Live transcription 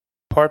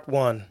Part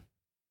 1.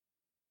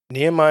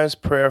 Nehemiah's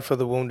Prayer for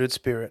the Wounded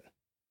Spirit.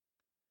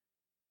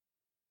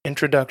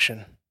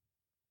 Introduction.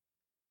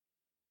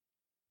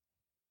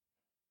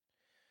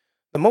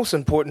 The most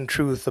important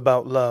truth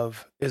about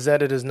love is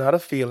that it is not a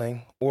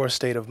feeling or a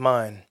state of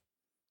mind.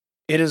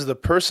 It is the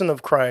person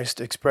of Christ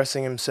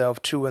expressing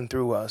himself to and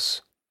through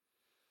us.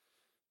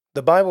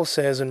 The Bible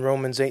says in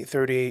Romans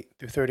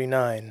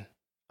 8:38-39,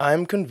 "I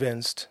am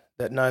convinced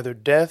that neither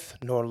death,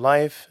 nor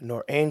life,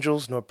 nor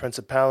angels, nor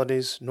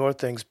principalities, nor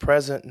things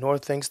present, nor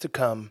things to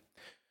come,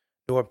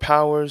 nor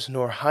powers,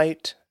 nor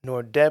height,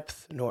 nor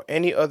depth, nor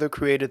any other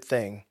created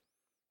thing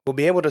will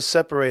be able to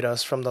separate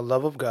us from the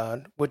love of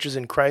God, which is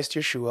in Christ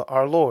Yeshua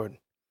our Lord."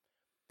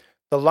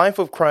 The life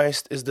of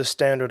Christ is the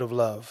standard of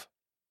love.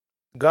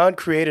 God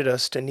created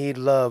us to need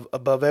love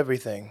above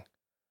everything.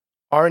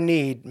 Our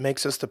need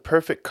makes us the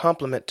perfect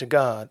complement to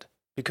God,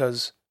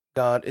 because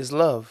God is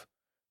love.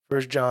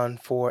 1 John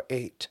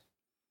 4:8.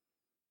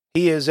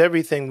 He is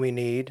everything we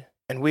need,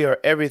 and we are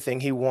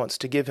everything He wants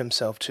to give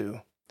Himself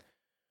to.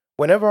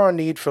 Whenever our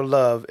need for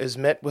love is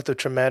met with a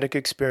traumatic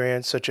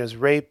experience such as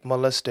rape,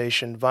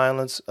 molestation,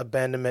 violence,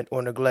 abandonment,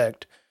 or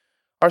neglect,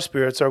 our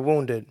spirits are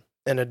wounded,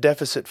 and a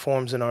deficit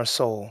forms in our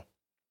soul.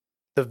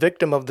 The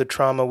victim of the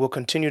trauma will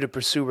continue to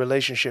pursue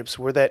relationships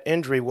where that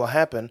injury will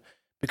happen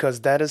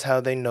because that is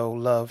how they know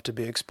love to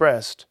be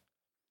expressed.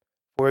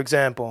 For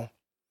example,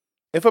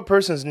 if a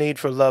person's need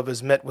for love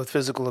is met with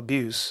physical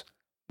abuse,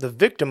 the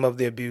victim of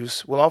the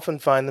abuse will often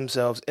find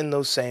themselves in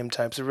those same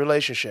types of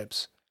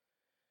relationships.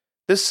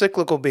 This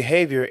cyclical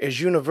behavior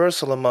is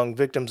universal among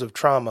victims of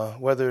trauma,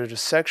 whether it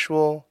is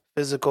sexual,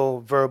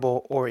 physical,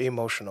 verbal, or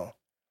emotional.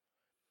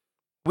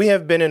 We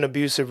have been in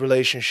abusive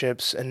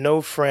relationships and know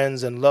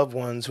friends and loved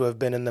ones who have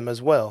been in them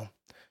as well.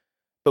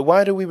 But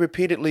why do we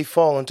repeatedly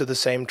fall into the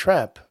same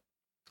trap?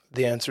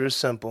 The answer is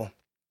simple.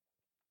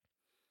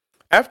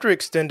 After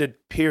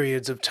extended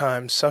periods of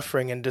time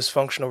suffering in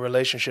dysfunctional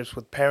relationships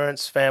with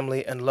parents,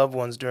 family, and loved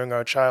ones during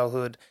our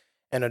childhood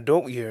and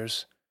adult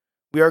years,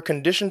 we are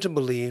conditioned to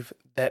believe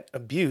that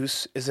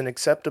abuse is an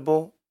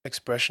acceptable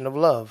expression of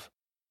love.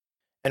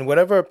 And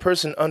whatever a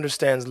person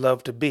understands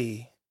love to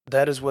be,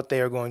 that is what they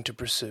are going to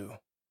pursue.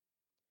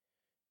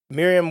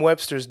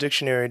 Merriam-Webster's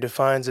dictionary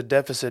defines a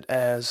deficit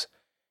as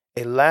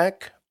a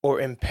lack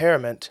or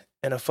impairment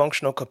in a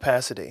functional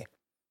capacity.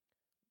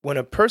 When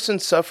a person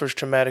suffers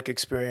traumatic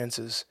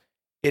experiences,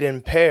 it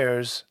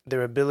impairs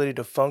their ability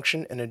to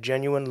function in a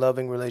genuine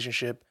loving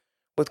relationship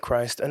with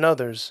Christ and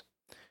others.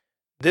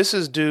 This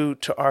is due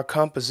to our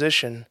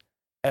composition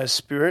as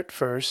spirit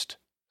first,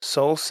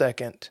 soul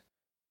second,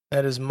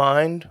 that is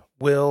mind,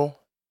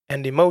 will,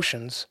 and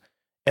emotions,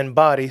 and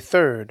body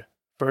third,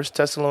 1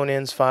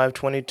 Thessalonians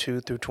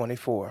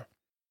 5:22-24.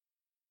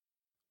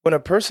 When a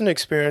person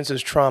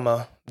experiences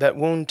trauma, that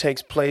wound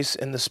takes place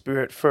in the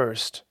spirit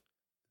first.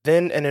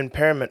 Then an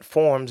impairment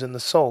forms in the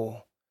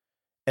soul,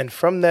 and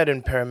from that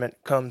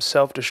impairment comes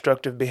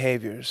self-destructive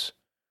behaviors.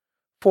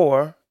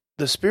 For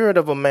the spirit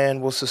of a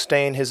man will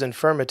sustain his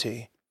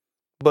infirmity,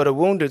 but a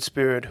wounded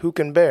spirit who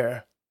can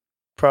bear?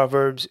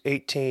 Proverbs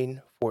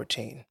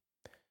 18:14.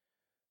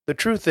 The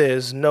truth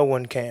is, no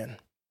one can,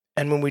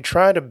 and when we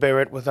try to bear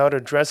it without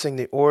addressing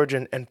the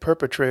origin and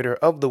perpetrator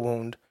of the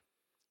wound,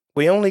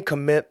 we only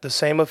commit the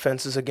same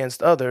offenses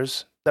against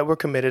others that were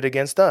committed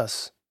against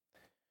us.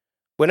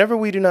 Whenever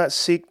we do not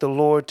seek the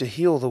Lord to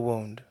heal the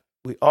wound,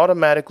 we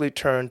automatically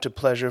turn to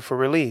pleasure for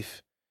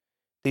relief.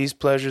 These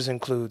pleasures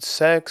include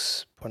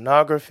sex,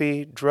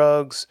 pornography,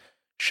 drugs,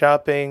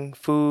 shopping,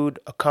 food,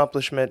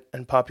 accomplishment,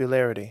 and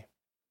popularity.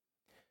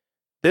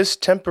 This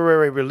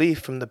temporary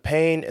relief from the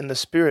pain in the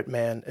spirit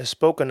man is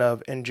spoken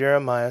of in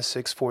Jeremiah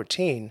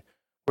 6:14,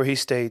 where he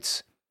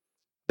states,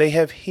 "They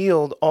have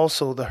healed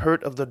also the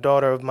hurt of the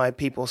daughter of my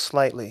people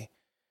slightly,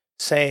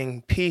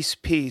 saying, 'Peace,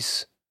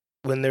 peace,'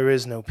 when there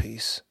is no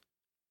peace."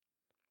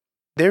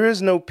 There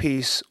is no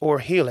peace or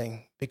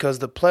healing because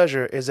the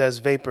pleasure is as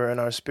vapor in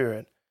our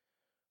spirit.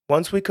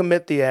 Once we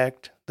commit the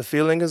act, the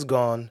feeling is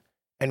gone,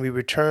 and we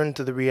return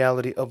to the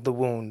reality of the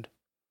wound.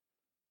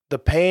 The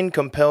pain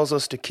compels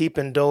us to keep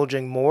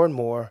indulging more and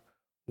more,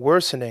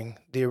 worsening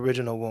the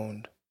original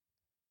wound.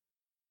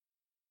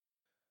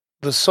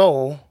 The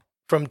soul,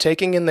 from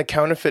taking in the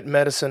counterfeit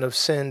medicine of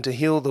sin to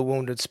heal the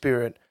wounded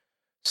spirit,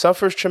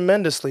 suffers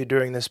tremendously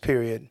during this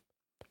period.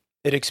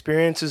 It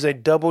experiences a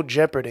double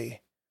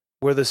jeopardy,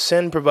 where the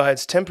sin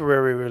provides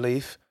temporary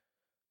relief,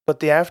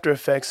 but the after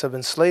effects of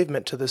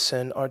enslavement to the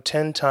sin are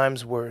 10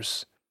 times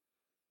worse.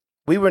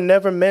 We were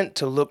never meant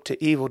to look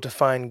to evil to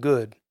find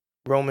good.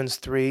 Romans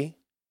 3,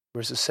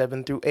 verses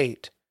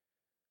 7-8.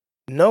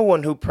 No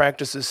one who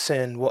practices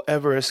sin will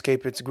ever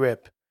escape its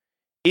grip,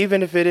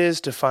 even if it is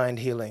to find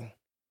healing.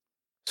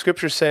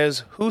 Scripture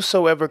says,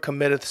 "Whosoever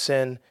committeth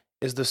sin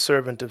is the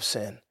servant of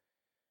sin."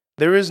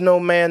 There is no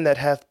man that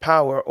hath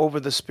power over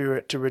the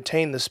Spirit to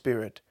retain the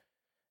Spirit,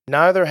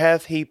 neither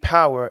hath he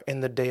power in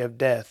the day of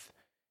death,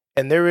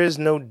 and there is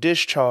no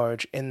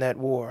discharge in that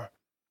war.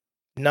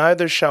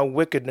 Neither shall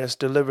wickedness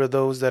deliver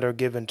those that are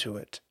given to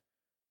it.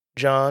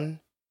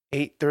 John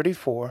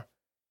 8:34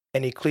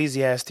 and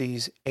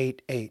Ecclesiastes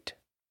 8:8.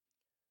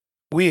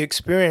 We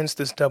experience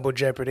this double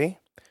jeopardy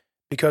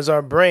because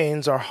our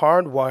brains are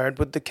hardwired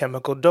with the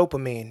chemical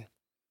dopamine,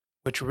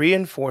 which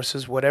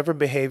reinforces whatever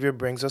behavior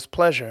brings us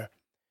pleasure.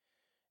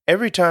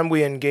 Every time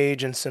we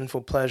engage in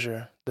sinful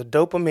pleasure, the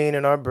dopamine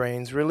in our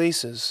brains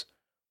releases,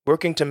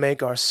 working to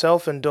make our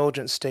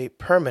self-indulgent state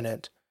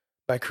permanent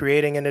by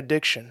creating an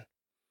addiction.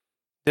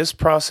 This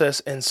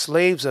process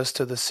enslaves us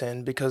to the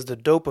sin because the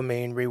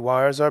dopamine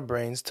rewires our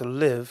brains to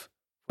live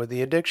for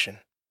the addiction.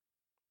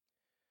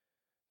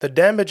 The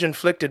damage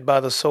inflicted by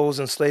the soul's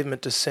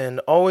enslavement to sin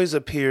always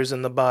appears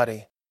in the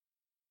body.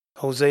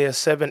 Hosea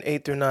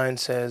 7:8-9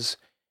 says,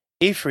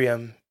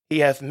 Ephraim, he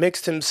hath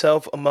mixed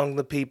himself among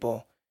the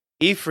people.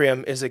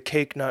 Ephraim is a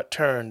cake not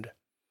turned.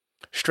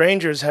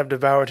 Strangers have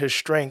devoured his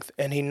strength,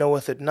 and he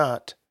knoweth it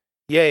not.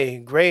 Yea,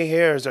 gray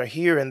hairs are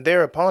here and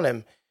there upon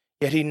him,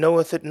 yet he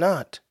knoweth it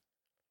not.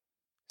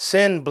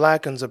 Sin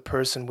blackens a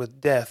person with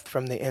death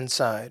from the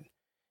inside.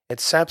 It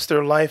saps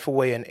their life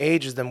away and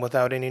ages them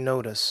without any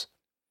notice.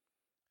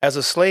 As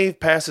a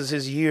slave passes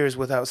his years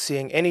without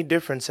seeing any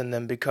difference in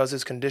them because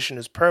his condition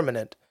is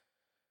permanent,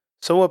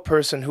 so a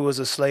person who is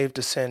a slave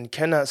to sin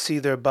cannot see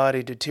their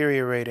body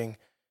deteriorating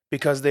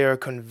because they are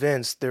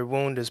convinced their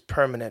wound is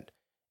permanent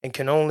and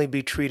can only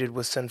be treated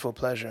with sinful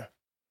pleasure.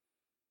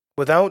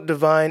 Without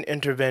divine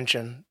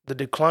intervention, the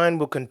decline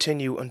will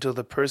continue until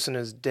the person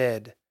is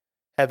dead,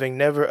 having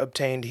never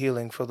obtained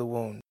healing for the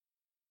wound.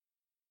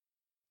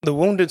 The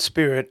wounded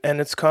spirit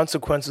and its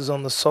consequences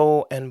on the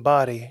soul and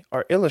body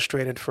are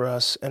illustrated for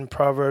us in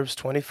Proverbs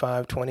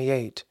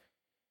 25:28.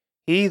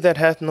 He that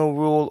hath no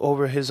rule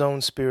over his own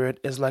spirit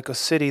is like a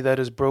city that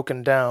is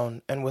broken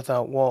down and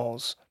without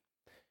walls.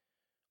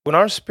 When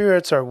our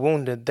spirits are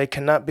wounded, they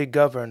cannot be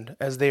governed,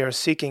 as they are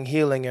seeking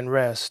healing and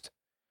rest.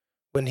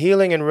 When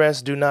healing and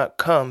rest do not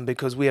come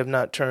because we have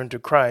not turned to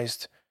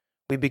Christ,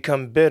 we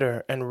become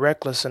bitter and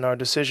reckless in our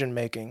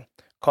decision-making,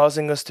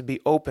 causing us to be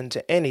open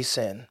to any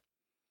sin.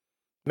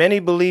 Many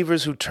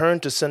believers who turn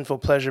to sinful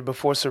pleasure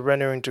before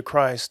surrendering to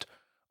Christ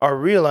are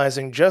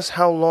realizing just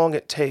how long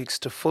it takes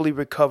to fully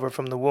recover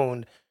from the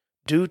wound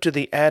due to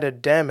the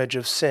added damage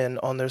of sin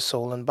on their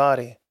soul and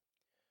body.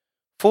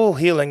 Full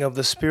healing of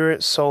the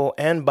spirit, soul,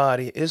 and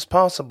body is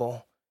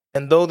possible,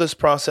 and though this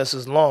process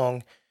is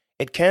long,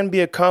 it can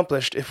be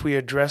accomplished if we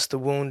address the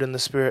wound in the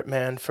spirit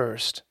man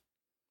first.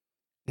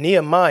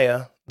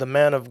 Nehemiah, the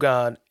man of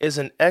God, is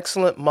an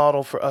excellent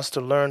model for us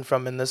to learn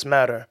from in this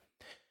matter,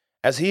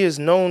 as he is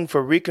known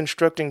for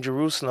reconstructing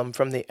Jerusalem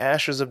from the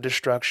ashes of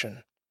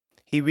destruction.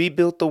 He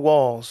rebuilt the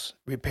walls,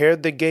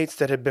 repaired the gates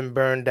that had been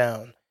burned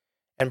down,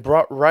 and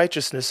brought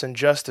righteousness and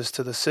justice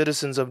to the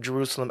citizens of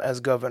Jerusalem as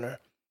governor.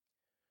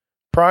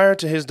 Prior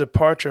to his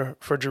departure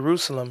for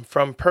Jerusalem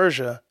from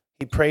Persia,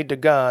 he prayed to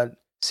God,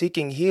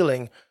 seeking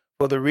healing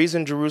for the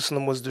reason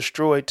Jerusalem was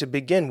destroyed to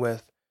begin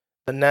with,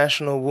 the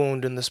national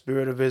wound in the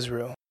spirit of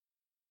Israel.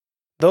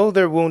 Though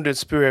their wounded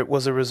spirit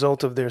was a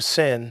result of their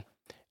sin,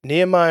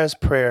 Nehemiah's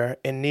prayer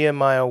in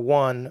Nehemiah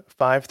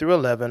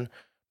 1:5-11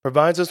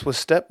 provides us with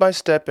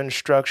step-by-step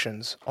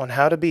instructions on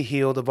how to be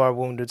healed of our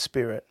wounded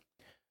spirit.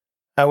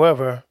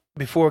 However,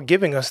 before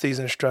giving us these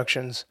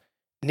instructions,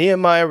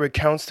 Nehemiah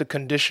recounts the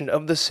condition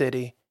of the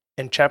city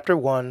in chapter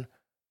 1,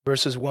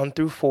 verses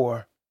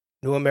 1-4,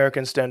 New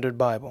American Standard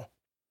Bible.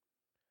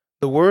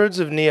 The words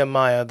of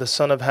Nehemiah, the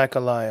son of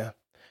Hakaliah.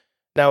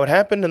 Now it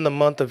happened in the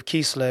month of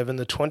Kislev in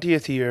the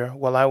 20th year,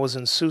 while I was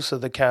in Susa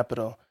the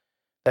capital,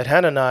 that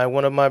Hanani,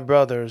 one of my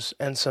brothers,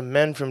 and some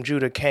men from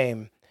Judah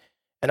came,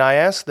 and I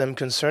asked them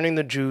concerning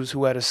the Jews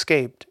who had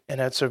escaped and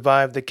had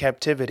survived the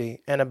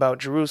captivity, and about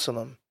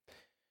Jerusalem.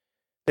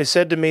 They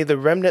said to me, the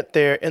remnant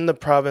there in the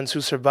province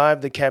who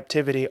survived the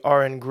captivity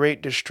are in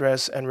great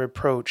distress and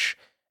reproach,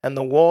 and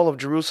the wall of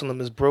Jerusalem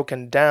is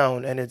broken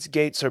down, and its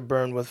gates are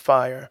burned with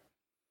fire.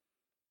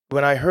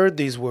 When I heard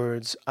these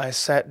words, I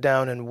sat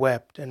down and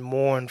wept and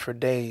mourned for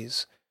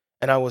days,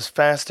 and I was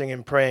fasting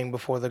and praying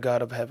before the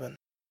God of heaven.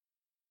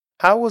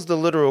 How was the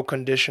literal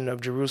condition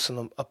of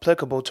Jerusalem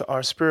applicable to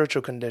our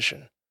spiritual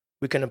condition?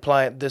 We can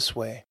apply it this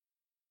way.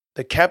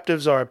 The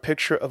captives are a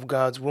picture of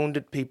God's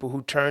wounded people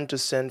who turn to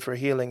sin for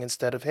healing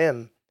instead of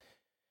Him.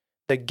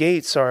 The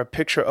gates are a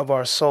picture of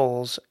our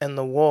souls, and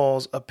the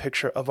walls a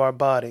picture of our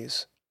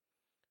bodies.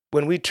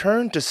 When we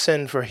turn to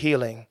sin for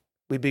healing,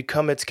 we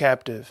become its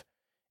captive,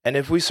 and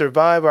if we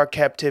survive our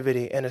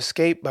captivity and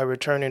escape by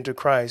returning to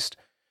Christ,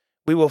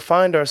 we will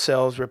find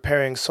ourselves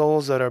repairing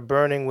souls that are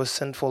burning with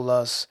sinful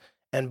lusts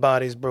and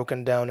bodies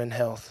broken down in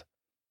health.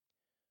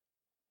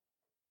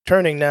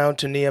 Turning now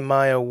to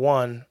Nehemiah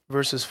 1,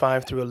 verses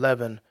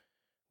 5-11,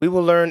 we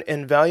will learn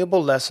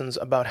invaluable lessons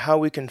about how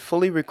we can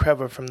fully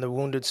recover from the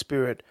wounded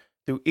spirit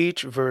through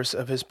each verse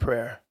of his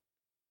prayer.